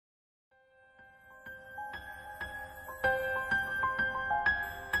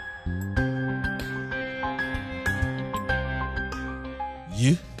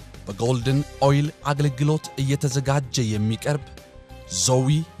ይህ በጎልደን ኦይል አገልግሎት እየተዘጋጀ የሚቀርብ ዞዊ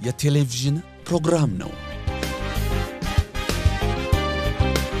የቴሌቪዥን ፕሮግራም ነው።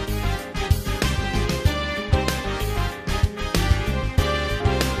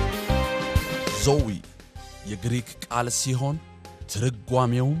 ዞዊ የግሪክ ቃል ሲሆን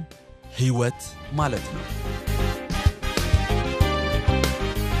ትርጓሜውም ሕይወት ማለት ነው።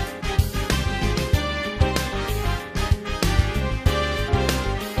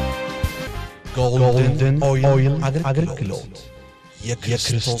 ጎልደን ኦይል አገልግሎት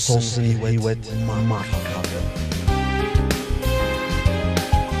የክርስቶስን ሕይወት ማካፈል።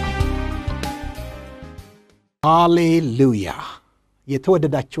 ሃሌሉያ!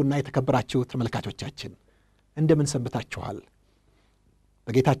 የተወደዳችሁና የተከበራችሁ ተመልካቾቻችን እንደምን ሰንብታችኋል?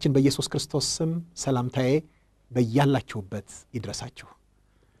 በጌታችን በኢየሱስ ክርስቶስ ስም ሰላምታዬ በያላችሁበት ይድረሳችሁ።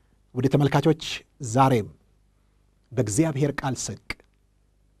 ውድ ተመልካቾች ዛሬም በእግዚአብሔር ቃል ስቅ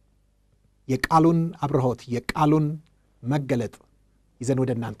የቃሉን አብርሆት የቃሉን መገለጥ ይዘን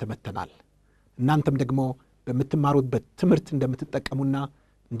ወደ እናንተ መጥተናል። እናንተም ደግሞ በምትማሩበት ትምህርት እንደምትጠቀሙና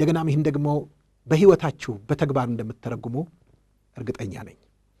እንደገናም ይህን ደግሞ በሕይወታችሁ በተግባር እንደምትተረጉሙ እርግጠኛ ነኝ።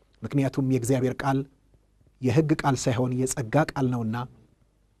 ምክንያቱም የእግዚአብሔር ቃል የሕግ ቃል ሳይሆን የጸጋ ቃል ነውና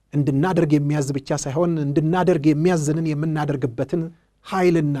እንድናደርግ የሚያዝ ብቻ ሳይሆን እንድናደርግ የሚያዝንን የምናደርግበትን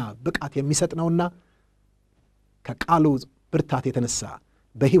ኃይልና ብቃት የሚሰጥ ነውና ከቃሉ ብርታት የተነሳ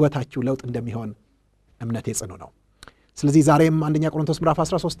በሕይወታችሁ ለውጥ እንደሚሆን እምነቴ ጽኑ ነው። ስለዚህ ዛሬም አንደኛ ቆሮንቶስ ምዕራፍ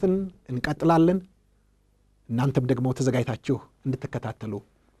 13ን እንቀጥላለን። እናንተም ደግሞ ተዘጋጅታችሁ እንድትከታተሉ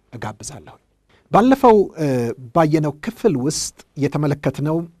እጋብዛለሁ። ባለፈው ባየነው ክፍል ውስጥ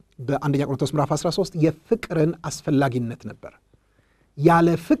የተመለከትነው በአንደኛ ቆሮንቶስ ምዕራፍ 13 የፍቅርን አስፈላጊነት ነበር። ያለ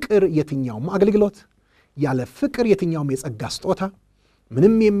ፍቅር የትኛውም አገልግሎት፣ ያለ ፍቅር የትኛውም የጸጋ ስጦታ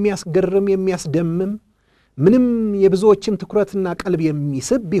ምንም የሚያስገርም የሚያስደምም ምንም የብዙዎችን ትኩረትና ቀልብ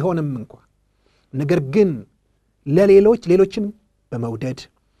የሚስብ ቢሆንም እንኳ ነገር ግን ሌሎችን በመውደድ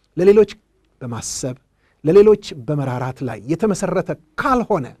ለሌሎች በማሰብ ለሌሎች በመራራት ላይ የተመሰረተ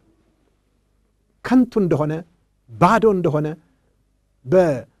ካልሆነ ከንቱ እንደሆነ ባዶ እንደሆነ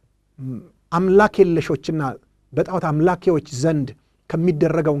በአምላክ የለሾችና በጣዖት አምላኪዎች ዘንድ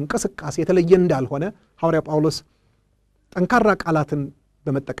ከሚደረገው እንቅስቃሴ የተለየ እንዳልሆነ ሐዋርያው ጳውሎስ ጠንካራ ቃላትን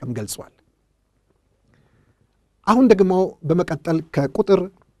በመጠቀም ገልጿል። አሁን ደግሞ በመቀጠል ከቁጥር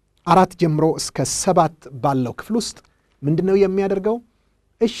 4 ጀምሮ እስከ 7 ባለው ክፍል ውስጥ ምንድነው የሚያደርገው?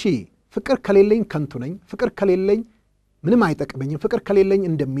 እሺ ፍቅር ከሌለኝ ከንቱ ነኝ፣ ፍቅር ከሌለኝ ምንም አይጠቅመኝም፣ ፍቅር ከሌለኝ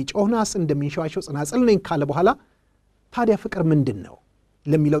እንደሚጮህ ናስ እንደሚንሸዋሸው ጽናጽል ነኝ ካለ በኋላ ታዲያ ፍቅር ምንድነው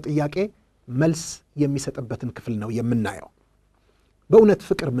ለሚለው ጥያቄ መልስ የሚሰጥበትን ክፍል ነው የምናየው። በእውነት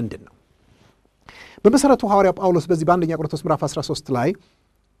ፍቅር ምንድነው? በመሰረቱ ሐዋርያው ጳውሎስ በዚህ በአንደኛ ቆሮንቶስ ምዕራፍ 13 ላይ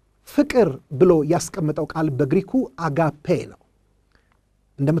ፍቅር ብሎ ያስቀመጠው ቃል በግሪኩ አጋፔ ነው።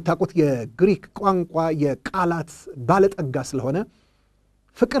 እንደምታውቁት የግሪክ ቋንቋ የቃላት ባለጠጋ ስለሆነ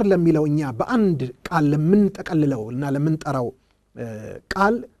ፍቅር ለሚለው እኛ በአንድ ቃል ለምንጠቀልለው እና ለምንጠራው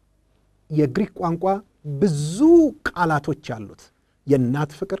ቃል የግሪክ ቋንቋ ብዙ ቃላቶች አሉት።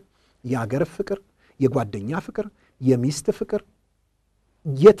 የእናት ፍቅር፣ የአገር ፍቅር፣ የጓደኛ ፍቅር፣ የሚስት ፍቅር፣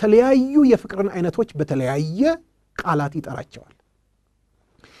 የተለያዩ የፍቅርን አይነቶች በተለያየ ቃላት ይጠራቸዋል።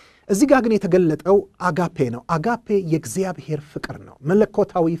 እዚህ ጋር ግን የተገለጠው አጋፔ ነው። አጋፔ የእግዚአብሔር ፍቅር ነው፣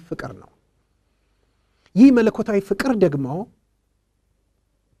 መለኮታዊ ፍቅር ነው። ይህ መለኮታዊ ፍቅር ደግሞ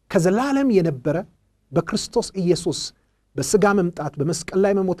ከዘላለም የነበረ በክርስቶስ ኢየሱስ በሥጋ መምጣት በመስቀል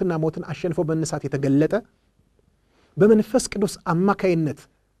ላይ መሞትና ሞትን አሸንፎ በመነሳት የተገለጠ በመንፈስ ቅዱስ አማካይነት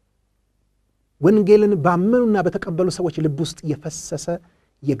ወንጌልን ባመኑና በተቀበሉ ሰዎች ልብ ውስጥ የፈሰሰ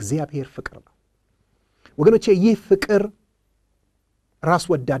የእግዚአብሔር ፍቅር ነው። ወገኖቼ ይህ ፍቅር ራስ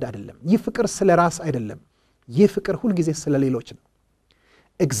ወዳድ አይደለም። ይህ ፍቅር ስለ ራስ አይደለም። ይህ ፍቅር ሁል ጊዜ ስለ ሌሎች ነው።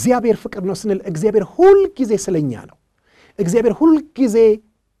 እግዚአብሔር ፍቅር ነው ስንል እግዚአብሔር ሁል ጊዜ ስለኛ ነው። እግዚአብሔር ሁል ጊዜ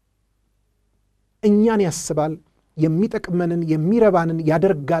እኛን ያስባል፣ የሚጠቅመንን የሚረባንን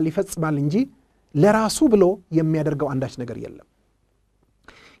ያደርጋል፣ ይፈጽማል እንጂ ለራሱ ብሎ የሚያደርገው አንዳች ነገር የለም።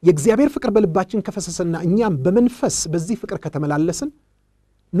 የእግዚአብሔር ፍቅር በልባችን ከፈሰሰና እኛም በመንፈስ በዚህ ፍቅር ከተመላለስን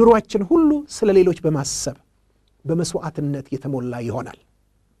ኑሯችን ሁሉ ስለ ሌሎች በማሰብ በመስዋዕትነት የተሞላ ይሆናል።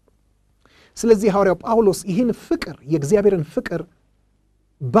 ስለዚህ ሐዋርያው ጳውሎስ ይህን ፍቅር የእግዚአብሔርን ፍቅር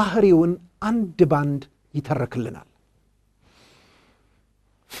ባህሪውን አንድ ባንድ ይተረክልናል።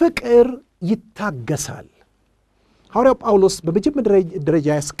 ፍቅር ይታገሳል። ሐዋርያው ጳውሎስ በመጀመሪያ ደረጃ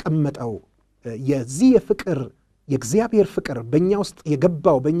ያስቀመጠው የዚህ የፍቅር የእግዚአብሔር ፍቅር በእኛ ውስጥ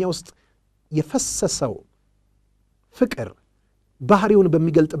የገባው በእኛ ውስጥ የፈሰሰው ፍቅር ባህሪውን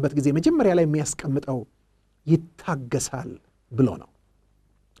በሚገልጥበት ጊዜ መጀመሪያ ላይ የሚያስቀምጠው ይታገሳል ብሎ ነው።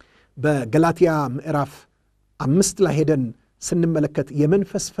 በገላትያ ምዕራፍ 5 ላይ ሄደን ስንመለከት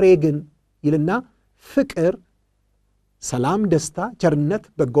የመንፈስ ፍሬ ግን ይልና ፍቅር፣ ሰላም፣ ደስታ፣ ቸርነት፣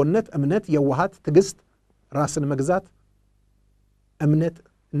 በጎነት፣ እምነት፣ የዋሃት፣ ትዕግስት፣ ራስን መግዛት፣ እምነት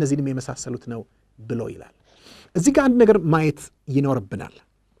እነዚህንም የመሳሰሉት ነው ብሎ ይላል። እዚህ ጋር አንድ ነገር ማየት ይኖርብናል።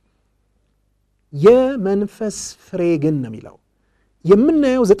 የመንፈስ ፍሬ ግን ነው የሚለው።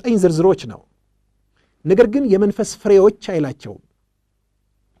 የምናየው 9 ዝርዝሮች ነው። ነገር ግን የመንፈስ ፍሬዎች አይላቸውም።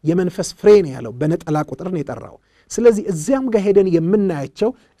 የመንፈስ ፍሬ ነው ያለው፣ በነጠላ ቁጥር ነው የጠራው። ስለዚህ እዚያም ጋር ሄደን የምናያቸው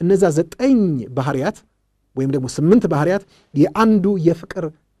እነዛ 9 ባህሪያት ወይም ደግሞ 8 ባህሪያት የአንዱ የፍቅር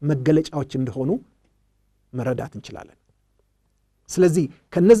መገለጫዎች እንደሆኑ መረዳት እንችላለን። ስለዚህ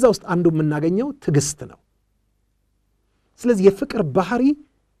ከነዛ ውስጥ አንዱ የምናገኘው ትዕግስት ነው። ስለዚህ የፍቅር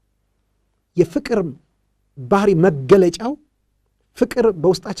ባህሪ መገለጫው ፍቅር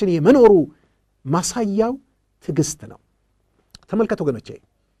በውስጣችን የመኖሩ ማሳያው ትዕግስት ነው። ተመልከቱ ወገኖቼ፣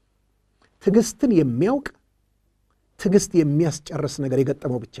 ትዕግስትን የሚያውቅ ትዕግስት የሚያስጨርስ ነገር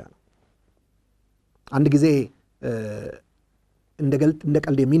የገጠመው ብቻ ነው። አንድ ጊዜ እንደ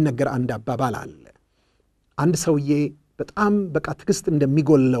ቀልድ የሚነገር አንድ አባባል አለ። አንድ ሰውዬ በጣም በቃ ትዕግስት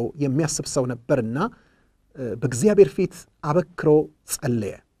እንደሚጎለው የሚያስብ ሰው ነበርና በእግዚአብሔር ፊት አበክሮ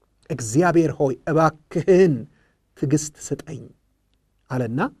ጸለየ። እግዚአብሔር ሆይ እባክህን ትዕግስት ስጠኝ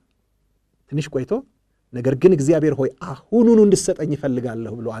አለና ትንሽ ቆይቶ ነገር ግን እግዚአብሔር ሆይ አሁኑኑ እንድሰጠኝ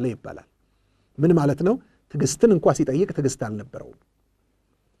ይፈልጋለሁ ብሎ አለ ይባላል። ምን ማለት ነው? ትዕግስትን እንኳን ሲጠይቅ ትዕግስት አልነበረውም።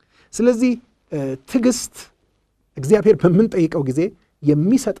 ስለዚህ ትዕግስት እግዚአብሔር በምንጠይቀው ጊዜ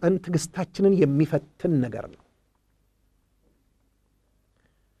የሚሰጠን ትዕግስታችንን የሚፈትን ነገር ነው።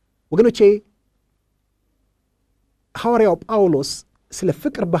 ወገኖቼ ሐዋርያው ጳውሎስ ስለ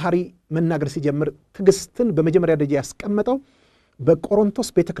ፍቅር ባህሪ መናገር ሲጀምር ትዕግስትን በመጀመሪያ ደረጃ ያስቀመጠው በቆሮንቶስ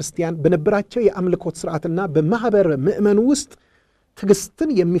ቤተክርስቲያን በነበራቸው የአምልኮት ሥርዓትና በማህበር ምእመኑ ውስጥ ትዕግስትን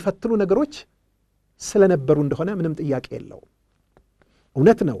የሚፈትኑ ነገሮች ስለነበሩ እንደሆነ ምንም ጥያቄ የለውም።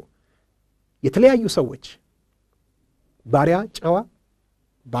 እውነት ነው። የተለያዩ ሰዎች ባሪያ ጨዋ፣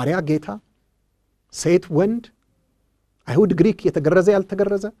 ባሪያ ጌታ፣ ሴት ወንድ፣ አይሁድ ግሪክ፣ የተገረዘ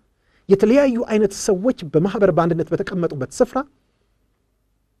ያልተገረዘ፣ የተለያዩ አይነት ሰዎች በማህበር በአንድነት በተቀመጡበት ስፍራ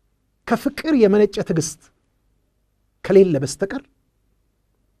ከፍቅር የመነጨ ትዕግስት ከሌለ በስተቀር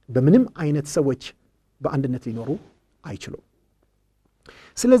በምንም አይነት ሰዎች በአንድነት ሊኖሩ አይችሉም።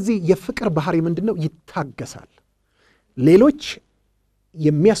 ስለዚህ የፍቅር ባህሪ ምንድነው? ይታገሳል። ሌሎች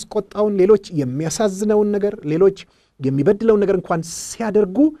የሚያስቆጣውን፣ ሌሎች የሚያሳዝነውን ነገር፣ ሌሎች የሚበድለውን ነገር እንኳን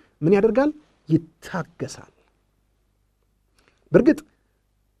ሲያደርጉ ምን ያደርጋል? ይታገሳል። በእርግጥ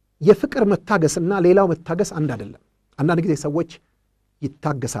የፍቅር መታገስና ሌላው መታገስ አንድ አይደለም። አንዳንድ ጊዜ ሰዎች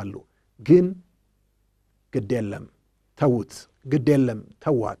ይታገሳሉ፣ ግን ግድ የለም ተዉት፣ ግድ የለም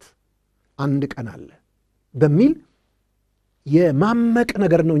ተዋት፣ አንድ ቀን አለ በሚል የማመቅ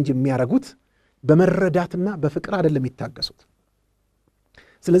ነገር ነው እንጂ የሚያረጉት በመረዳትና በፍቅር አይደለም የሚታገሱት።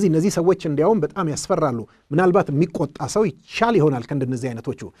 ስለዚህ እነዚህ ሰዎች እንዲያውም በጣም ያስፈራሉ። ምናልባት የሚቆጣ ሰው ይቻል ይሆናል ከእንደነዚህ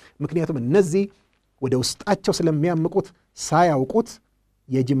አይነቶቹ። ምክንያቱም እነዚህ ወደ ውስጣቸው ስለሚያምቁት ሳያውቁት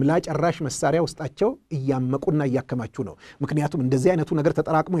የጅምላ ጨራሽ መሳሪያ ውስጣቸው እያመቁና እያከማቹ ነው። ምክንያቱም እንደዚህ አይነቱ ነገር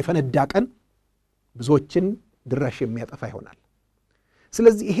ተጠራቅሞ የፈነዳ ቀን ብዙዎችን ድራሽ የሚያጠፋ ይሆናል።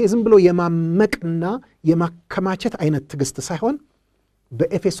 ስለዚህ ይሄ ዝም ብሎ የማመቅና የማከማቸት አይነት ትዕግስት ሳይሆን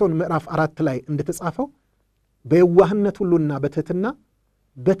በኤፌሶን ምዕራፍ 4 ላይ እንደተጻፈው በየዋህነት ሁሉና በትህትና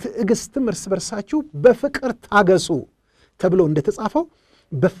በትዕግስትም እርስ በርሳችሁ በፍቅር ታገሱ ተብሎ እንደተጻፈው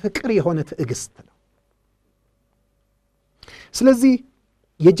በፍቅር የሆነ ትዕግስት ነው። ስለዚህ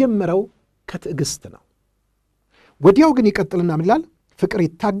የጀመረው ከትዕግስት ነው። ወዲያው ግን ይቀጥልና ምን ይላል? ፍቅር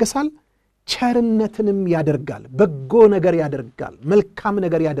ይታገሳል፣ ቸርነትንም ያደርጋል፣ በጎ ነገር ያደርጋል፣ መልካም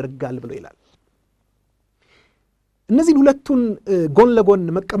ነገር ያደርጋል ብሎ ይላል። እነዚህን ሁለቱን ጎን ለጎን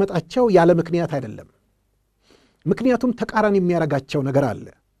መቀመጣቸው ያለ ምክንያት አይደለም። ምክንያቱም ተቃራኒ የሚያረጋቸው ነገር አለ።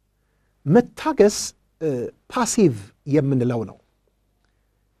 መታገስ ፓሲቭ የምንለው ነው።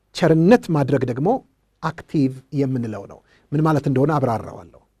 ቸርነት ማድረግ ደግሞ አክቲቭ የምንለው ነው። ምን ማለት እንደሆነ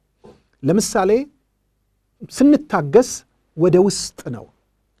አብራራዋለሁ። ለምሳሌ ስንታገስ ወደ ውስጥ ነው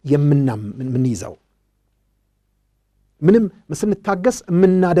የምንይዘው። ምንም ስንታገስ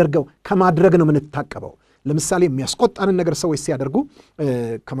የምናደርገው ከማድረግ ነው የምንታቀበው። ለምሳሌ የሚያስቆጣንን ነገር ሰዎች ሲያደርጉ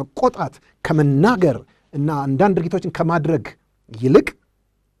ከመቆጣት ከመናገር እና አንዳንድ ድርጊቶችን ከማድረግ ይልቅ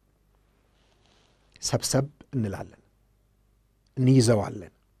ሰብሰብ እንላለን፣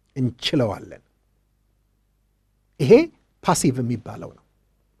 እንይዘዋለን፣ እንችለዋለን። ይሄ ፓሲቭ የሚባለው ነው።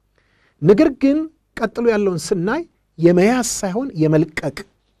 ነገር ግን ቀጥሎ ያለውን ስናይ የመያዝ ሳይሆን የመልቀቅ፣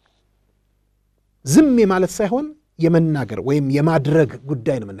 ዝም የማለት ሳይሆን የመናገር ወይም የማድረግ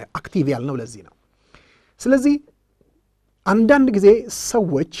ጉዳይ ነው አክቲቭ ያልነው ለዚህ ነው። ስለዚህ አንዳንድ ጊዜ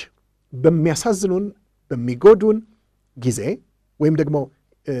ሰዎች በሚያሳዝኑን በሚጎዱን ጊዜ ወይም ደግሞ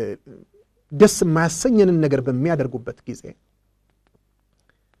ደስ የማያሰኘንን ነገር በሚያደርጉበት ጊዜ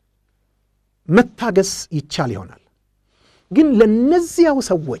መታገስ ይቻል ይሆናል። ግን ለነዚያው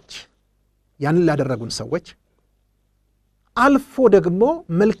ሰዎች ያንን ላደረጉን ሰዎች አልፎ ደግሞ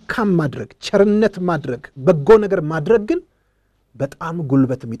መልካም ማድረግ፣ ቸርነት ማድረግ፣ በጎ ነገር ማድረግ ግን በጣም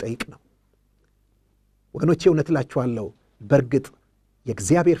ጉልበት የሚጠይቅ ነው። ወገኖቼ እውነት እላችኋለሁ በእርግጥ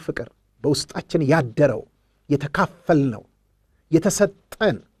የእግዚአብሔር ፍቅር በውስጣችን ያደረው የተካፈልነው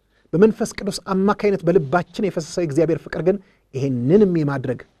የተሰጠን በመንፈስ ቅዱስ አማካይነት በልባችን የፈሰሰው የእግዚአብሔር ፍቅር ግን ይሄንንም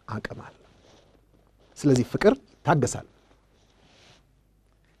የማድረግ አቅም አለ። ስለዚህ ፍቅር ይታገሳል፣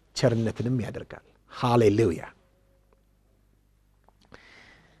 ቸርነትንም ያደርጋል። ሃሌሉያ።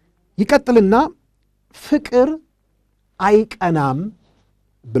 ይቀጥልና ፍቅር አይቀናም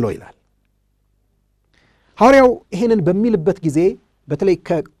ብሎ ይላል። ሐዋርያው ይሄንን በሚልበት ጊዜ በተለይ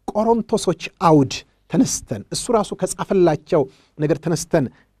ከቆሮንቶሶች አውድ ተነስተን እሱ ራሱ ከጻፈላቸው ነገር ተነስተን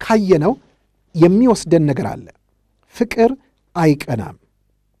ካየነው የሚወስደን ነገር አለ። ፍቅር አይቀናም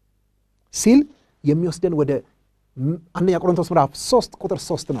ሲል የሚወስደን ወደ አንደኛ ቆሮንቶስ ምዕራፍ 3 ቁጥር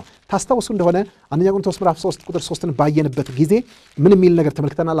 3 ነው። ታስታውሱ እንደሆነ አንደኛ ቆሮንቶስ ምዕራፍ 3 ቁጥር 3ን ባየንበት ጊዜ ምን የሚል ነገር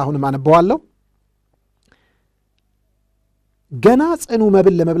ተመልክተናል? አሁንም አነበዋለሁ። ገና ጽኑ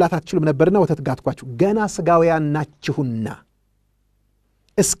መብል ለመብላት አትችሉም ነበርና ወተት ጋትኳችሁ፣ ገና ሥጋውያን ናችሁና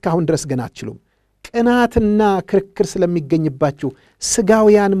እስካሁን ድረስ ገና አትችሉም። ቅናትና ክርክር ስለሚገኝባችሁ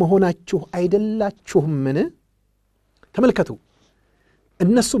ሥጋውያን መሆናችሁ አይደላችሁምን? ተመልከቱ።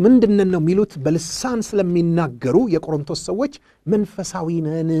 እነሱ ምንድነን ነው የሚሉት? በልሳን ስለሚናገሩ የቆሮንቶስ ሰዎች መንፈሳዊ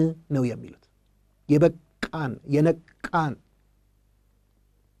ነን ነው የሚሉት። የበቃን የነቃን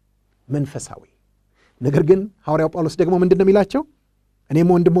መንፈሳዊ። ነገር ግን ሐዋርያው ጳውሎስ ደግሞ ምንድነው የሚላቸው? እኔም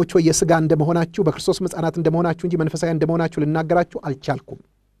ወንድሞች ሆይ የሥጋ እንደመሆናችሁ በክርስቶስ ሕፃናት እንደመሆናችሁ እንጂ መንፈሳዊ እንደመሆናችሁ ልናገራችሁ አልቻልኩም።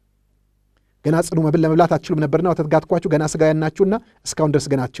 ገና ጽኑ መብል ለመብላት አትችሉም ነበርና ወተት ጋትኳችሁ፣ ገና ሥጋውያን ናችሁና እስካሁን ድረስ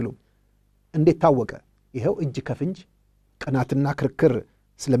ገና አትችሉም። እንዴት ታወቀ? ይኸው እጅ ከፍንጅ ቅናትና ክርክር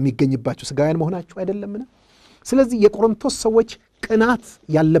ስለሚገኝባችሁ ሥጋውያን መሆናችሁ አይደለምን? ስለዚህ የቆሮንቶስ ሰዎች ቅናት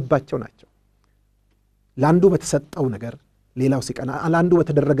ያለባቸው ናቸው። ለአንዱ በተሰጠው ነገር ሌላው ሲቀና፣ ለአንዱ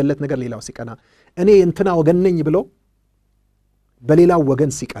በተደረገለት ነገር ሌላው ሲቀና፣ እኔ እንትና ወገን ነኝ ብሎ በሌላው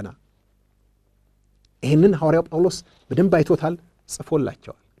ወገን ሲቀና፣ ይህንን ሐዋርያው ጳውሎስ በደንብ አይቶታል፣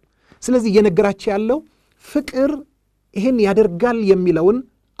 ጽፎላቸዋል። ስለዚህ እየነገራቸው ያለው ፍቅር ይሄን ያደርጋል የሚለውን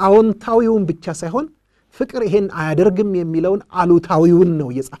አዎንታዊውን ብቻ ሳይሆን ፍቅር ይሄን አያደርግም የሚለውን አሉታዊውን ነው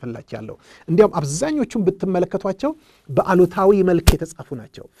እየጻፈላቸው ያለው። እንዲያውም አብዛኞቹን ብትመለከቷቸው በአሉታዊ መልክ የተጻፉ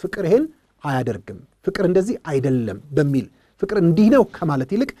ናቸው። ፍቅር ይሄን አያደርግም፣ ፍቅር እንደዚህ አይደለም በሚል ፍቅር እንዲህ ነው ከማለት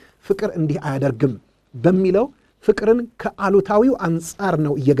ይልቅ ፍቅር እንዲህ አያደርግም በሚለው ፍቅርን ከአሉታዊው አንጻር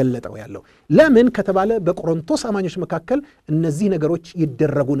ነው እየገለጠው ያለው። ለምን ከተባለ በቆሮንቶስ አማኞች መካከል እነዚህ ነገሮች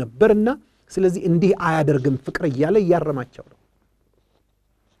ይደረጉ ነበርና፣ ስለዚህ እንዲህ አያደርግም ፍቅር እያለ እያረማቸው ነው።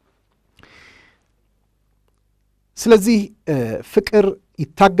 ስለዚህ ፍቅር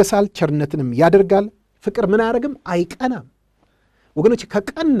ይታገሳል፣ ቸርነትንም ያደርጋል። ፍቅር ምን አያደርግም? አይቀናም። ወገኖች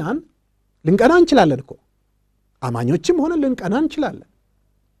ከቀናን ልንቀና እንችላለን እኮ አማኞችም ሆነ ልንቀና እንችላለን።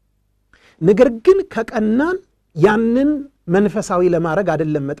 ነገር ግን ከቀናን ያንን መንፈሳዊ ለማድረግ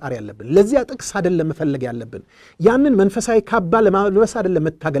አይደለም መጣር ያለብን። ለዚያ ጥቅስ አይደለም መፈለግ ያለብን። ያንን መንፈሳዊ ካባ ለማልበስ አይደለም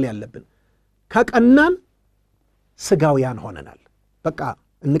መታገል ያለብን። ከቀናን ሥጋውያን ሆነናል። በቃ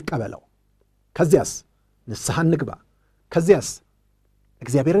እንቀበለው። ከዚያስ ንስሐ እንግባ። ከዚያስ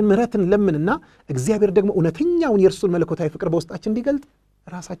እግዚአብሔርን ምሕረትን ለምንና እግዚአብሔር ደግሞ እውነተኛውን የእርሱን መለኮታዊ ፍቅር በውስጣችን እንዲገልጥ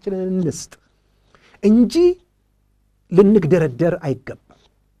ራሳችንን እንስጥ እንጂ ልንግደረደር አይገባም።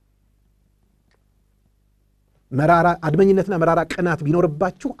 መራራ አድመኝነትና መራራ ቅናት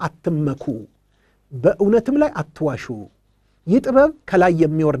ቢኖርባችሁ አትመኩ፣ በእውነትም ላይ አትዋሹ። ይህ ጥበብ ከላይ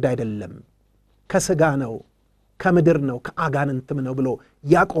የሚወርድ አይደለም፣ ከሥጋ ነው፣ ከምድር ነው፣ ከአጋንንትም ነው ብሎ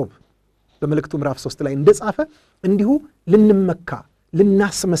ያዕቆብ በመልእክቱ ምዕራፍ 3 ላይ እንደጻፈ እንዲሁ ልንመካ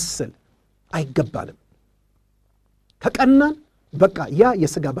ልናስመስል አይገባንም። ከቀናን በቃ ያ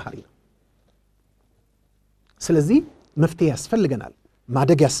የሥጋ ባህሪ ነው። ስለዚህ መፍትሄ ያስፈልገናል፣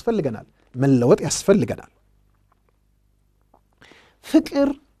 ማደግ ያስፈልገናል፣ መለወጥ ያስፈልገናል። ፍቅር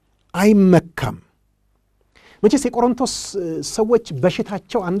አይመካም። መቼስ የቆሮንቶስ ሰዎች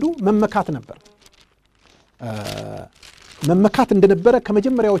በሽታቸው አንዱ መመካት ነበር። መመካት እንደነበረ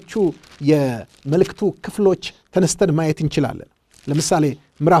ከመጀመሪያዎቹ የመልእክቱ ክፍሎች ተነስተን ማየት እንችላለን። ለምሳሌ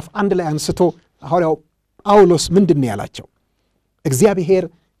ምዕራፍ 1 ላይ አንስቶ ሐዋርያው ጳውሎስ ምንድን ያላቸው? እግዚአብሔር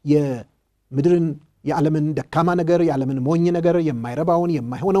የምድርን የዓለምን ደካማ ነገር የዓለምን ሞኝ ነገር የማይረባውን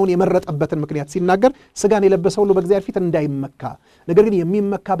የማይሆነውን የመረጠበትን ምክንያት ሲናገር ሥጋን የለበሰ ሁሉ በእግዚአብሔር ፊት እንዳይመካ ነገር ግን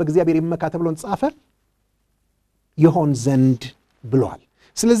የሚመካ በእግዚአብሔር ይመካ ተብሎን ጻፈ ይሆን ዘንድ ብሏል።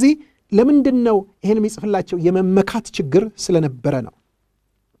 ስለዚህ ለምንድነው ይሄን የሚጽፍላቸው? የመመካት ችግር ስለነበረ ነው።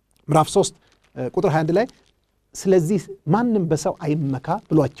 ምዕራፍ 3 ቁጥር 21 ላይ ስለዚህ ማንም በሰው አይመካ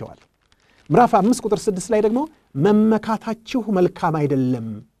ብሏቸዋል። ምዕራፍ 5 ቁጥር 6 ላይ ደግሞ መመካታችሁ መልካም አይደለም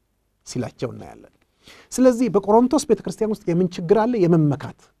ሲላቸው እናያለን። ስለዚህ በቆሮንቶስ ቤተክርስቲያን ውስጥ የምን ችግር አለ?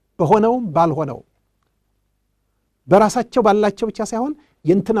 የመመካት በሆነውም ባልሆነው በራሳቸው ባላቸው ብቻ ሳይሆን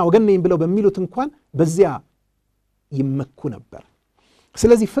የእንትና ወገን ነኝ ብለው በሚሉት እንኳን በዚያ ይመኩ ነበር።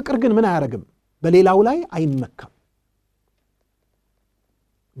 ስለዚህ ፍቅር ግን ምን አያረግም? በሌላው ላይ አይመካም።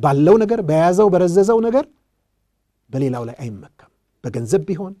 ባለው ነገር በያዘው በረዘዘው ነገር በሌላው ላይ አይመካም። በገንዘብ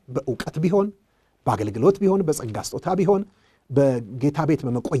ቢሆን፣ በእውቀት ቢሆን፣ በአገልግሎት ቢሆን፣ በጸጋ ስጦታ ቢሆን፣ በጌታ ቤት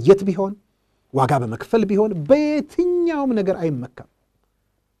በመቆየት ቢሆን፣ ዋጋ በመክፈል ቢሆን፣ በየትኛውም ነገር አይመካም።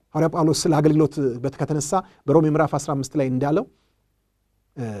 ሐዋርያ ጳውሎስ ስለ አገልግሎት በተከተነሳ በሮሜ ምዕራፍ 15 ላይ እንዳለው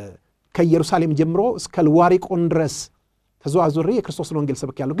ከኢየሩሳሌም ጀምሮ እስከ ልዋሪቆን ድረስ ተዘዋዙሬ የክርስቶስን ወንጌል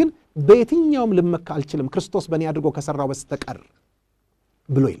ሰብኬያለሁ፣ ግን በየትኛውም ልመካ አልችልም ክርስቶስ በእኔ አድርጎ ከሰራው በስተቀር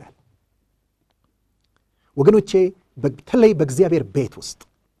ብሎ ይላል። ወገኖቼ በተለይ በእግዚአብሔር ቤት ውስጥ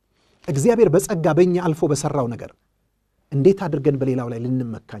እግዚአብሔር በጸጋ በእኛ አልፎ በሰራው ነገር እንዴት አድርገን በሌላው ላይ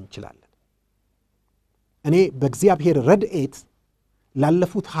ልንመካ እንችላለን? እኔ በእግዚአብሔር ረድኤት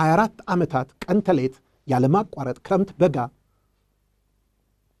ላለፉት 24 ዓመታት ቀን ተሌት ያለማቋረጥ ክረምት በጋ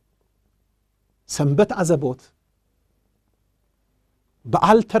ሰንበት አዘቦት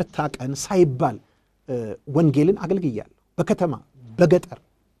በዓል ተርታ ቀን ሳይባል ወንጌልን አገልግያለሁ። በከተማ በገጠር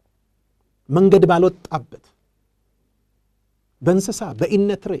መንገድ ባልወጣበት በእንስሳ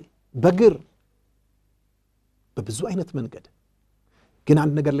በኢነትሬ በግር በብዙ አይነት መንገድ። ግን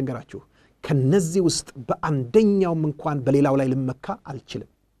አንድ ነገር ልንገራችሁ፣ ከነዚህ ውስጥ በአንደኛውም እንኳን በሌላው ላይ ልመካ አልችልም።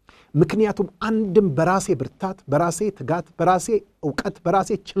 ምክንያቱም አንድም በራሴ ብርታት፣ በራሴ ትጋት፣ በራሴ ዕውቀት፣ በራሴ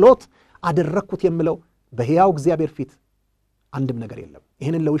ችሎት አደረኩት የምለው በሕያው እግዚአብሔር ፊት አንድም ነገር የለም።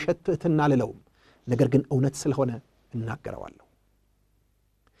 ይህንን ለውሸት ትሕትና ልለውም፣ ነገር ግን እውነት ስለሆነ እናገረዋለሁ።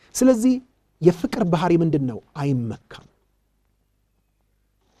 ስለዚህ የፍቅር ባህሪ ምንድን ነው? አይመካም።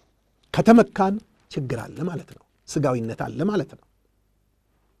 ከተመካን ችግር አለ ማለት ነው። ስጋዊነት አለ ማለት ነው።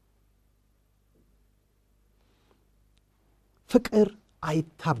 ፍቅር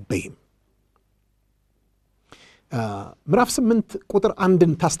አይታበይም። ምዕራፍ 8 ቁጥር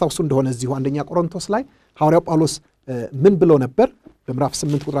 1ን ታስታውሱ እንደሆነ እዚሁ አንደኛ ቆሮንቶስ ላይ ሐዋርያው ጳውሎስ ምን ብሎ ነበር? በምዕራፍ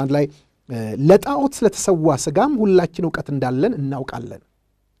 8 ቁጥር 1 ላይ ለጣዖት ስለተሰዋ ሥጋም ሁላችን ዕውቀት እንዳለን እናውቃለን።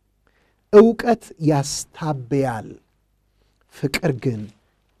 ዕውቀት ያስታበያል፣ ፍቅር ግን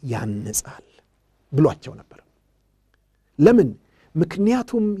ያንጻል ብሏቸው ነበር። ለምን?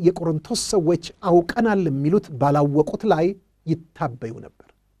 ምክንያቱም የቆሮንቶስ ሰዎች አውቀናል የሚሉት ባላወቁት ላይ ይታበዩ ነበር።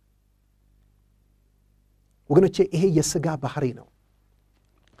 ወገኖቼ ይሄ የሥጋ ባህሪ ነው።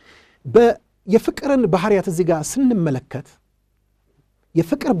 የፍቅርን ባህሪያት እዚህ ጋር ስንመለከት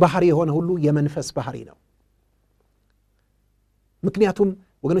የፍቅር ባህሪ የሆነ ሁሉ የመንፈስ ባህሪ ነው። ምክንያቱም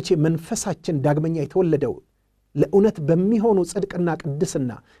ወገኖቼ መንፈሳችን ዳግመኛ የተወለደው ለእውነት በሚሆኑ ጽድቅና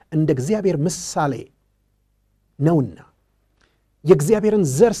ቅድስና እንደ እግዚአብሔር ምሳሌ ነውና የእግዚአብሔርን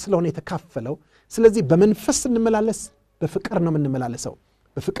ዘር ስለሆነ የተካፈለው። ስለዚህ በመንፈስ ስንመላለስ በፍቅር ነው የምንመላለሰው።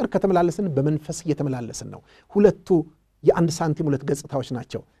 በፍቅር ከተመላለስን በመንፈስ እየተመላለስን ነው። ሁለቱ የአንድ ሳንቲም ሁለት ገጽታዎች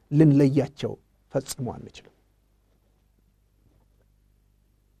ናቸው። ልንለያቸው ፈጽሞ አንችልም።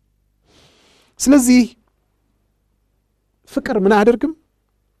 ስለዚህ ፍቅር ምን አያደርግም?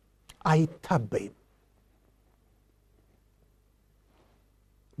 አይታበይም።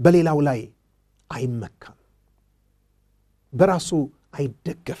 በሌላው ላይ አይመካም። በራሱ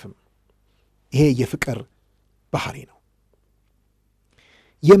አይደገፍም። ይሄ የፍቅር ባህሪ ነው።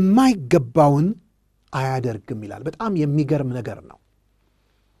 የማይገባውን አያደርግም ይላል። በጣም የሚገርም ነገር ነው።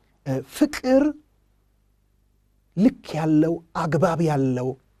 ፍቅር ልክ ያለው አግባብ ያለው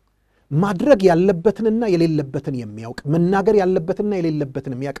ማድረግ ያለበትንና የሌለበትን የሚያውቅ መናገር ያለበትንና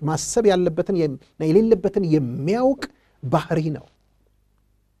የሌለበትን የሚያውቅ ማሰብ ያለበትንና የሌለበትን የሚያውቅ ባህሪ ነው።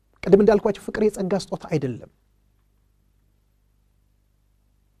 ቅድም እንዳልኳችሁ ፍቅር የጸጋ ስጦታ አይደለም።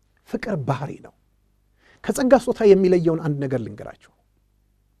 ፍቅር ባህሪ ነው። ከጸጋ ስጦታ የሚለየውን አንድ ነገር ልንገራችሁ።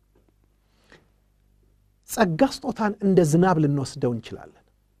 ጸጋ ስጦታን እንደ ዝናብ ልንወስደው እንችላለን።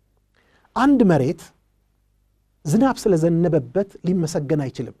 አንድ መሬት ዝናብ ስለዘነበበት ሊመሰገን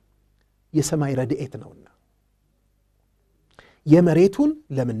አይችልም። የሰማይ ረድኤት ነውና የመሬቱን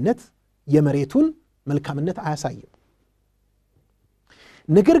ለምነት የመሬቱን መልካምነት አያሳይም።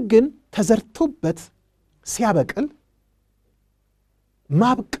 ነገር ግን ተዘርቶበት ሲያበቅል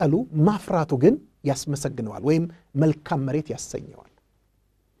ማብቀሉ ማፍራቱ ግን ያስመሰግነዋል ወይም መልካም መሬት ያሰኘዋል።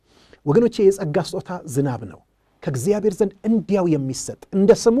 ወገኖቼ የጸጋ ስጦታ ዝናብ ነው፣ ከእግዚአብሔር ዘንድ እንዲያው የሚሰጥ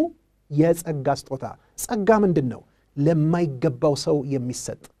እንደ ስሙ የጸጋ ስጦታ። ጸጋ ምንድን ነው? ለማይገባው ሰው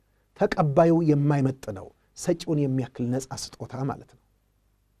የሚሰጥ ተቀባዩ የማይመጥነው ሰጪውን የሚያክል ነፃ ስጦታ ማለት ነው።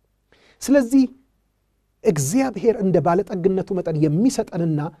 ስለዚህ እግዚአብሔር እንደ ባለጠግነቱ መጠን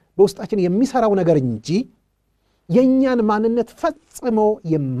የሚሰጠንና በውስጣችን የሚሰራው ነገር እንጂ የእኛን ማንነት ፈጽሞ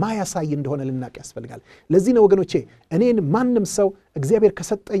የማያሳይ እንደሆነ ልናቅ ያስፈልጋል። ለዚህ ነው ወገኖቼ እኔን ማንም ሰው እግዚአብሔር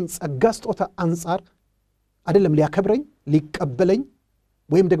ከሰጠኝ ጸጋ ስጦታ አንጻር አይደለም ሊያከብረኝ ሊቀበለኝ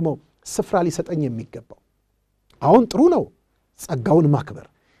ወይም ደግሞ ስፍራ ሊሰጠኝ የሚገባው። አሁን ጥሩ ነው ጸጋውን ማክበር።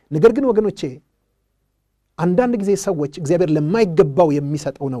 ነገር ግን ወገኖቼ አንዳንድ ጊዜ ሰዎች እግዚአብሔር ለማይገባው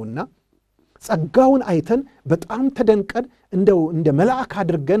የሚሰጠው ነውና ጸጋውን አይተን በጣም ተደንቀን እንደው እንደ መልአክ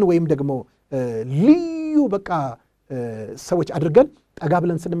አድርገን ወይም ደግሞ ልዩ በቃ ሰዎች አድርገን ጠጋ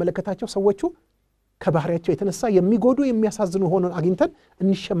ብለን ስንመለከታቸው ሰዎቹ ከባህሪያቸው የተነሳ የሚጎዱ የሚያሳዝኑ ሆነን አግኝተን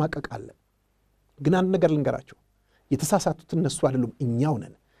እንሸማቀቃለን። ግን አንድ ነገር ልንገራችሁ፣ የተሳሳቱት እነሱ አይደሉም፣ እኛው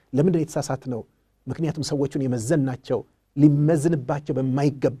ነን። ለምንድን ነው የተሳሳትነው? ምክንያቱም ሰዎቹን የመዘናቸው ሊመዝንባቸው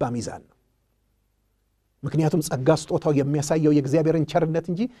በማይገባ ሚዛን ነው። ምክንያቱም ጸጋ ስጦታው የሚያሳየው የእግዚአብሔርን ቸርነት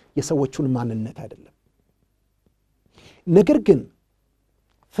እንጂ የሰዎቹን ማንነት አይደለም። ነገር ግን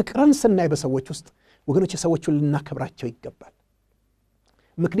ፍቅርን ስናይ በሰዎች ውስጥ ወገኖች ሰዎቹን ልናከብራቸው ይገባል።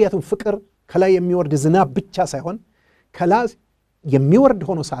 ምክንያቱም ፍቅር ከላይ የሚወርድ ዝናብ ብቻ ሳይሆን ከላይ የሚወርድ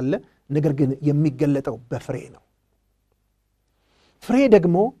ሆኖ ሳለ ነገር ግን የሚገለጠው በፍሬ ነው። ፍሬ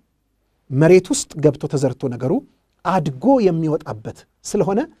ደግሞ መሬት ውስጥ ገብቶ ተዘርቶ ነገሩ አድጎ የሚወጣበት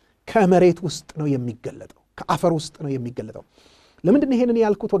ስለሆነ ከመሬት ውስጥ ነው የሚገለጠው፣ ከአፈር ውስጥ ነው የሚገለጠው። ለምንድን ይሄንን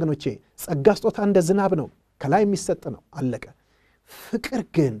ያልኩት ወገኖቼ? ጸጋ ስጦታ እንደ ዝናብ ነው፣ ከላይ የሚሰጥ ነው፣ አለቀ። ፍቅር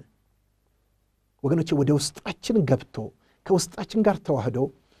ግን ወገኖቼ ወደ ውስጣችን ገብቶ ከውስጣችን ጋር ተዋህዶ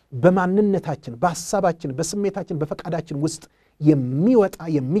በማንነታችን፣ በሐሳባችን፣ በስሜታችን፣ በፈቃዳችን ውስጥ የሚወጣ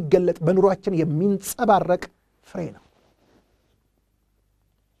የሚገለጥ በኑሯችን የሚንጸባረቅ ፍሬ ነው።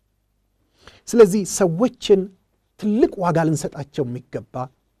 ስለዚህ ሰዎችን ትልቅ ዋጋ ልንሰጣቸው የሚገባ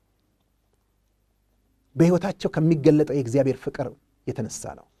በሕይወታቸው ከሚገለጠው የእግዚአብሔር ፍቅር የተነሳ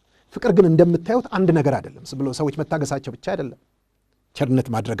ነው። ፍቅር ግን እንደምታዩት አንድ ነገር አይደለም። ብሎ ሰዎች መታገሳቸው ብቻ አይደለም፣ ቸርነት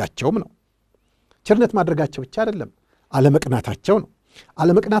ማድረጋቸውም ነው። ቸርነት ማድረጋቸው ብቻ አይደለም፣ አለመቅናታቸው ነው።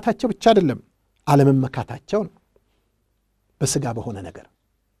 አለመቅናታቸው ብቻ አይደለም፣ አለመመካታቸው ነው። በሥጋ በሆነ ነገር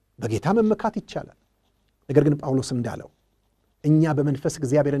በጌታ መመካት ይቻላል። ነገር ግን ጳውሎስ እንዳለው እኛ በመንፈስ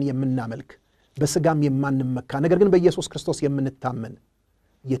እግዚአብሔርን የምናመልክ በሥጋም የማንመካ ነገር ግን በኢየሱስ ክርስቶስ የምንታመን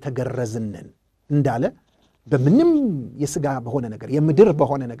የተገረዝነን እንዳለ በምንም የሥጋ በሆነ ነገር የምድር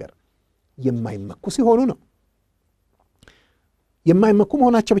በሆነ ነገር የማይመኩ ሲሆኑ ነው። የማይመኩ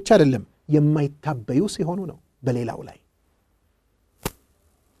መሆናቸው ብቻ አይደለም፣ የማይታበዩ ሲሆኑ ነው። በሌላው ላይ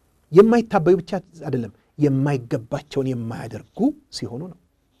የማይታበዩ ብቻ አይደለም፣ የማይገባቸውን የማያደርጉ ሲሆኑ ነው።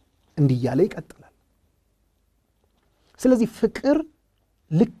 እንዲህ እያለ ይቀጥላል። ስለዚህ ፍቅር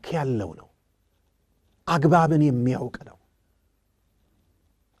ልክ ያለው ነው፣ አግባብን የሚያውቅ ነው፣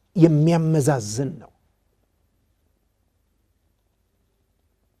 የሚያመዛዝን ነው።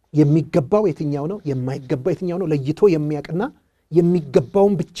 የሚገባው የትኛው ነው የማይገባው የትኛው ነው ለይቶ የሚያውቅና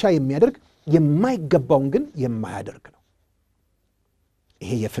የሚገባውን ብቻ የሚያደርግ የማይገባውን ግን የማያደርግ ነው።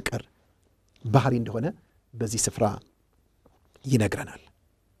 ይሄ የፍቅር ባህሪ እንደሆነ በዚህ ስፍራ ይነግረናል።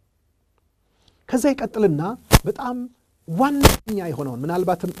 ከዛ ይቀጥልና በጣም ዋነኛ የሆነውን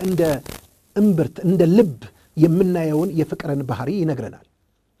ምናልባትም እንደ እምብርት እንደ ልብ የምናየውን የፍቅርን ባህሪ ይነግረናል።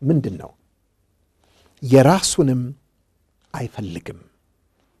 ምንድን ነው? የራሱንም አይፈልግም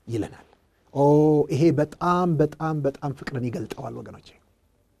ይለናል። ይሄ በጣም በጣም በጣም ፍቅርን ይገልጠዋል ወገኖቼ።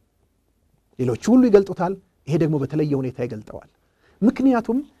 ሌሎቹ ሁሉ ይገልጡታል፣ ይሄ ደግሞ በተለየ ሁኔታ ይገልጠዋል።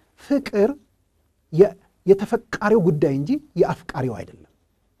 ምክንያቱም ፍቅር የተፈቃሪው ጉዳይ እንጂ የአፍቃሪው አይደለም።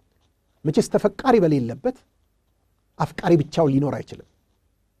 መቼስ ተፈቃሪ በሌለበት አፍቃሪ ብቻው ሊኖር አይችልም።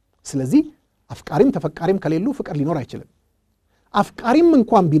 ስለዚህ አፍቃሪም ተፈቃሪም ከሌሉ ፍቅር ሊኖር አይችልም። አፍቃሪም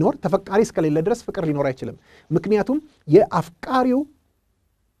እንኳን ቢኖር ተፈቃሪ እስከሌለ ድረስ ፍቅር ሊኖር አይችልም። ምክንያቱም የአፍቃሪው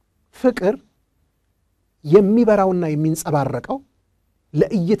ፍቅር የሚበራውና የሚንጸባረቀው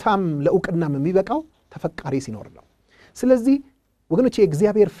ለእይታም ለእውቅናም የሚበቃው ተፈቃሪ ሲኖር ነው። ስለዚህ ወገኖች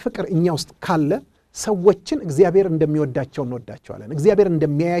የእግዚአብሔር ፍቅር እኛ ውስጥ ካለ ሰዎችን እግዚአብሔር እንደሚወዳቸው እንወዳቸዋለን። እግዚአብሔር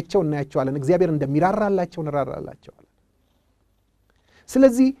እንደሚያያቸው እናያቸዋለን። እግዚአብሔር እንደሚራራላቸው እንራራላቸዋለን።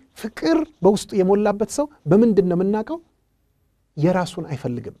 ስለዚህ ፍቅር በውስጡ የሞላበት ሰው በምንድን ነው የምናውቀው? የራሱን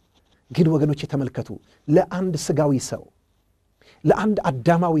አይፈልግም። ግን ወገኖች ተመልከቱ፣ ለአንድ ስጋዊ ሰው፣ ለአንድ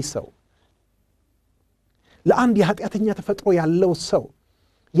አዳማዊ ሰው፣ ለአንድ የኃጢአተኛ ተፈጥሮ ያለው ሰው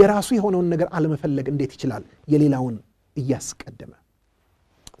የራሱ የሆነውን ነገር አለመፈለግ እንዴት ይችላል? የሌላውን እያስቀደመ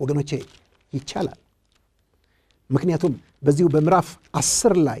ወገኖቼ ይቻላል። ምክንያቱም በዚሁ በምዕራፍ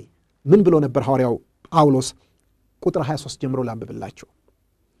 10 ላይ ምን ብሎ ነበር ሐዋርያው ጳውሎስ? ቁጥር 23 ጀምሮ ላንብብላችሁ።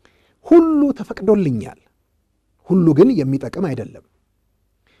 ሁሉ ተፈቅዶልኛል፣ ሁሉ ግን የሚጠቅም አይደለም።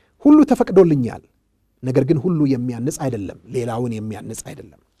 ሁሉ ተፈቅዶልኛል፣ ነገር ግን ሁሉ የሚያንጽ አይደለም፣ ሌላውን የሚያንጽ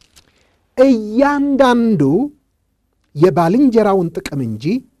አይደለም። እያንዳንዱ የባልንጀራውን ጥቅም እንጂ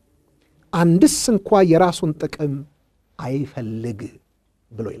አንድስ እንኳ የራሱን ጥቅም አይፈልግ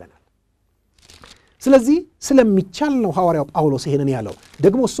ብሎ ይለናል። ስለዚህ ስለሚቻል ነው ሐዋርያው ጳውሎስ ይሄንን ያለው።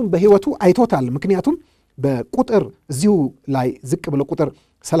 ደግሞ እሱም በሕይወቱ አይቶታል። ምክንያቱም በቁጥር እዚሁ ላይ ዝቅ ብሎ ቁጥር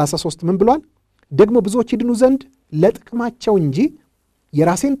 33 ምን ብሏል? ደግሞ ብዙዎች ይድኑ ዘንድ ለጥቅማቸው እንጂ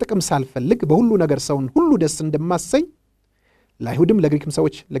የራሴን ጥቅም ሳልፈልግ በሁሉ ነገር ሰውን ሁሉ ደስ እንደማሰኝ ለአይሁድም ለግሪክም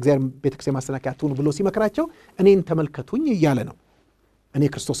ሰዎች ለእግዚአብሔር ቤተክርስቲያን ማሰናከያ አትሁኑ ብሎ ሲመክራቸው እኔን ተመልከቱኝ እያለ ነው። እኔ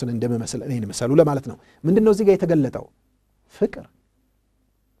ክርስቶስን እንደምመስል እኔን ምሰሉ ለማለት ነው። ምንድን ነው እዚህ ጋር የተገለጠው? ፍቅር።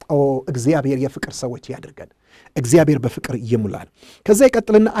 እግዚአብሔር የፍቅር ሰዎች ያድርገን። እግዚአብሔር በፍቅር ይሙላል። ከዛ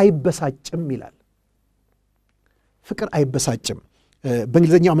ይቀጥልና አይበሳጭም ይላል። ፍቅር አይበሳጭም።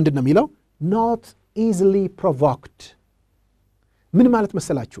 በእንግሊዝኛው ምንድን ነው የሚለው? not easily provoked። ምን ማለት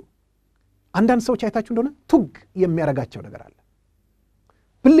መሰላችሁ? አንዳንድ ሰዎች አይታችሁ እንደሆነ ቱግ የሚያረጋቸው ነገር አለ፣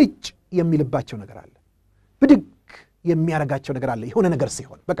 ብልጭ የሚልባቸው ነገር አለ፣ ብድግ የሚያረጋቸው ነገር አለ። የሆነ ነገር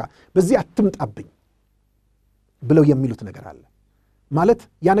ሲሆን በቃ በዚህ አትምጣብኝ ብለው የሚሉት ነገር አለ። ማለት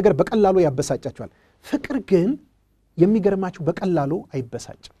ያ ነገር በቀላሉ ያበሳጫቸዋል። ፍቅር ግን የሚገርማችሁ በቀላሉ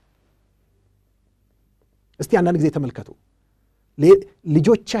አይበሳጭም። እስቲ አንዳንድ ጊዜ ተመልከቱ።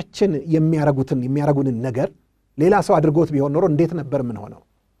 ልጆቻችን የሚያረጉንን ነገር ሌላ ሰው አድርጎት ቢሆን ኖሮ እንዴት ነበር ምን ሆነው?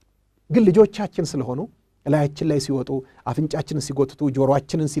 ግን ልጆቻችን ስለሆኑ ላያችን ላይ ሲወጡ፣ አፍንጫችንን ሲጎትቱ፣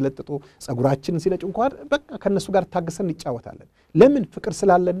 ጆሮአችንን ሲለጥጡ፣ ጸጉራችንን ሲነጩ እንኳን በቃ ከነሱ ጋር ታግሰን እንጫወታለን። ለምን? ፍቅር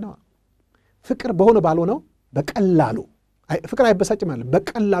ስላለና። ፍቅር በሆነ ባልሆነው በቀላሉ ፍቅር አይበሳጭም ማለት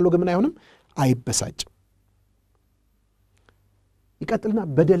በቀላሉ ግን ምን አይሆንም? አይበሳጭም። ይቀጥልና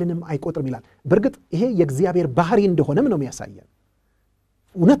በደልንም አይቆጥርም ይላል። በእርግጥ ይሄ የእግዚአብሔር ባህሪ እንደሆነም ነው የሚያሳየን።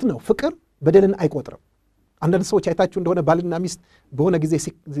 እውነት ነው፣ ፍቅር በደልን አይቆጥርም። አንዳንድ ሰዎች አይታችሁ እንደሆነ ባልና ሚስት በሆነ ጊዜ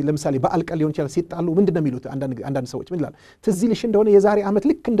ለምሳሌ በዓል ቀን ሊሆን ይችላል ሲጣሉ ምንድን ነው የሚሉት? አንዳንድ ሰዎች ምን ይላል? ትዝ ይልሽ እንደሆነ የዛሬ ዓመት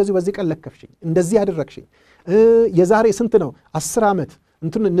ልክ እንደዚሁ በዚህ ቀን ለከፍሽኝ፣ እንደዚህ ያደረግሽኝ፣ የዛሬ ስንት ነው 10 ዓመት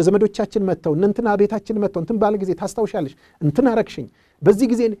እንትን ዘመዶቻችን መጥተው እንትና ቤታችን መጥተው እንትን ባለ ጊዜ ታስታውሻለሽ፣ እንትን አረግሽኝ፣ በዚህ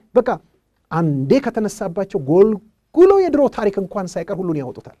ጊዜ በቃ አንዴ ከተነሳባቸው ጎልጉሎ የድሮ ታሪክ እንኳን ሳይቀር ሁሉን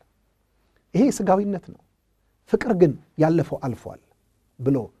ያወጡታል። ይሄ ስጋዊነት ነው። ፍቅር ግን ያለፈው አልፏል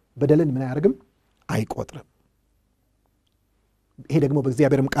ብሎ በደልን ምን አያደርግም? አይቆጥርም። ይሄ ደግሞ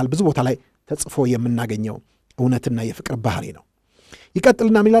በእግዚአብሔርም ቃል ብዙ ቦታ ላይ ተጽፎ የምናገኘው እውነትና የፍቅር ባህሪ ነው።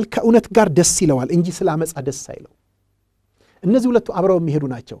 ይቀጥልና ምን ይላል? ከእውነት ጋር ደስ ይለዋል እንጂ ስለ አመፃ ደስ አይለው። እነዚህ ሁለቱ አብረው የሚሄዱ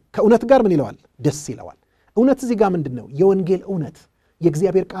ናቸው። ከእውነት ጋር ምን ይለዋል? ደስ ይለዋል። እውነት እዚህ ጋር ምንድን ነው? የወንጌል እውነት፣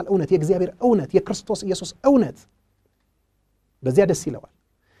 የእግዚአብሔር ቃል እውነት፣ የእግዚአብሔር እውነት፣ የክርስቶስ ኢየሱስ እውነት፣ በዚያ ደስ ይለዋል።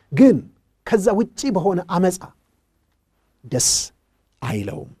 ግን ከዛ ውጪ በሆነ አመፃ ደስ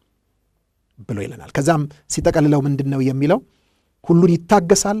አይለውም ብሎ ይለናል። ከዛም ሲጠቀልለው ምንድን ነው የሚለው? ሁሉን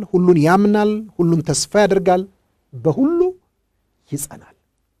ይታገሳል፣ ሁሉን ያምናል፣ ሁሉን ተስፋ ያደርጋል፣ በሁሉ ይጸናል።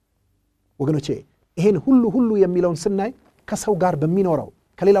 ወገኖቼ ይሄን ሁሉ የሚለውን ስናይ ከሰው ጋር በሚኖረው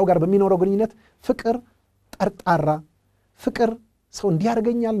ከሌላው ጋር በሚኖረው ግንኙነት ፍቅር ጠርጣራ፣ ፍቅር ሰው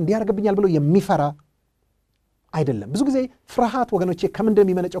እንዲያርገብኛል ብሎ የሚፈራ አይደለም። ብዙ ጊዜ ፍርሃት ወገኖቼ ከምንድን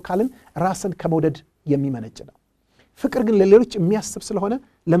የሚመነጨው ካልን ራስን ከመውደድ የሚመነጭ ነው። ፍቅር ግን ለሌሎች የሚያስብ ስለሆነ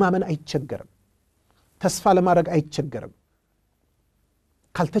ለማመን አይቸገርም፣ ተስፋ ለማድረግ አይቸገርም።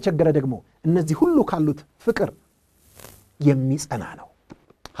 ካልተቸገረ ደግሞ እነዚህ ሁሉ ካሉት ፍቅር የሚጸና ነው።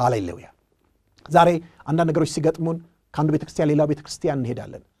 ሃሌሉያ። ዛሬ አንዳንድ ነገሮች ሲገጥሙን ከአንዱ ቤተክርስቲያን ሌላው ቤተክርስቲያን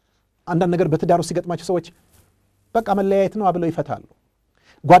እንሄዳለን። አንዳንድ ነገር በትዳሩ ሲገጥማቸው ሰዎች በቃ መለያየት ነው ብለው ይፈታሉ።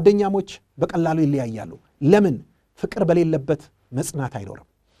 ጓደኛሞች በቀላሉ ይለያያሉ። ለምን? ፍቅር በሌለበት መጽናት አይኖርም።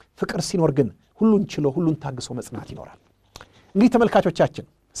 ፍቅር ሲኖር ግን ሁሉን ችሎ ሁሉን ታግሶ መጽናት ይኖራል። እንግዲህ ተመልካቾቻችን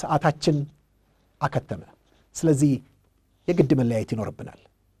ሰዓታችን አከተመ። ስለዚህ የግድ መለያየት ይኖርብናል።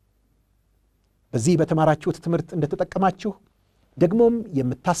 በዚህ በተማራችሁት ትምህርት እንደተጠቀማችሁ ደግሞም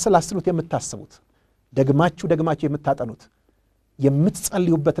የምታሰላስሉት የምታስቡት ደግማችሁ የምታጠኑት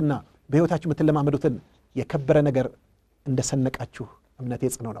የምትጸልዩበትና በሕይወታችሁ የምትለማመዱትን የከበረ ነገር እንደሰነቃችሁ እምነቴ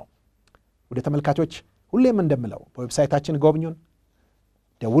ጽኑ ነው። ወደ ተመልካቾች ሁሌም እንደምለው በዌብሳይታችን ጎብኙን፣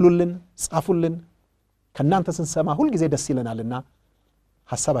 ደውሉልን፣ ጻፉልን። ከእናንተ ስንሰማ ሁልጊዜ ደስ ይለናልና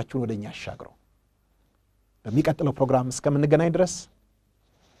ሐሳባችሁን ወደኛ አሻግሩ። በሚቀጥለው ፕሮግራም እስከምንገናኝ ድረስ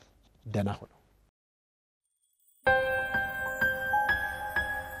ደህና ሁኑ።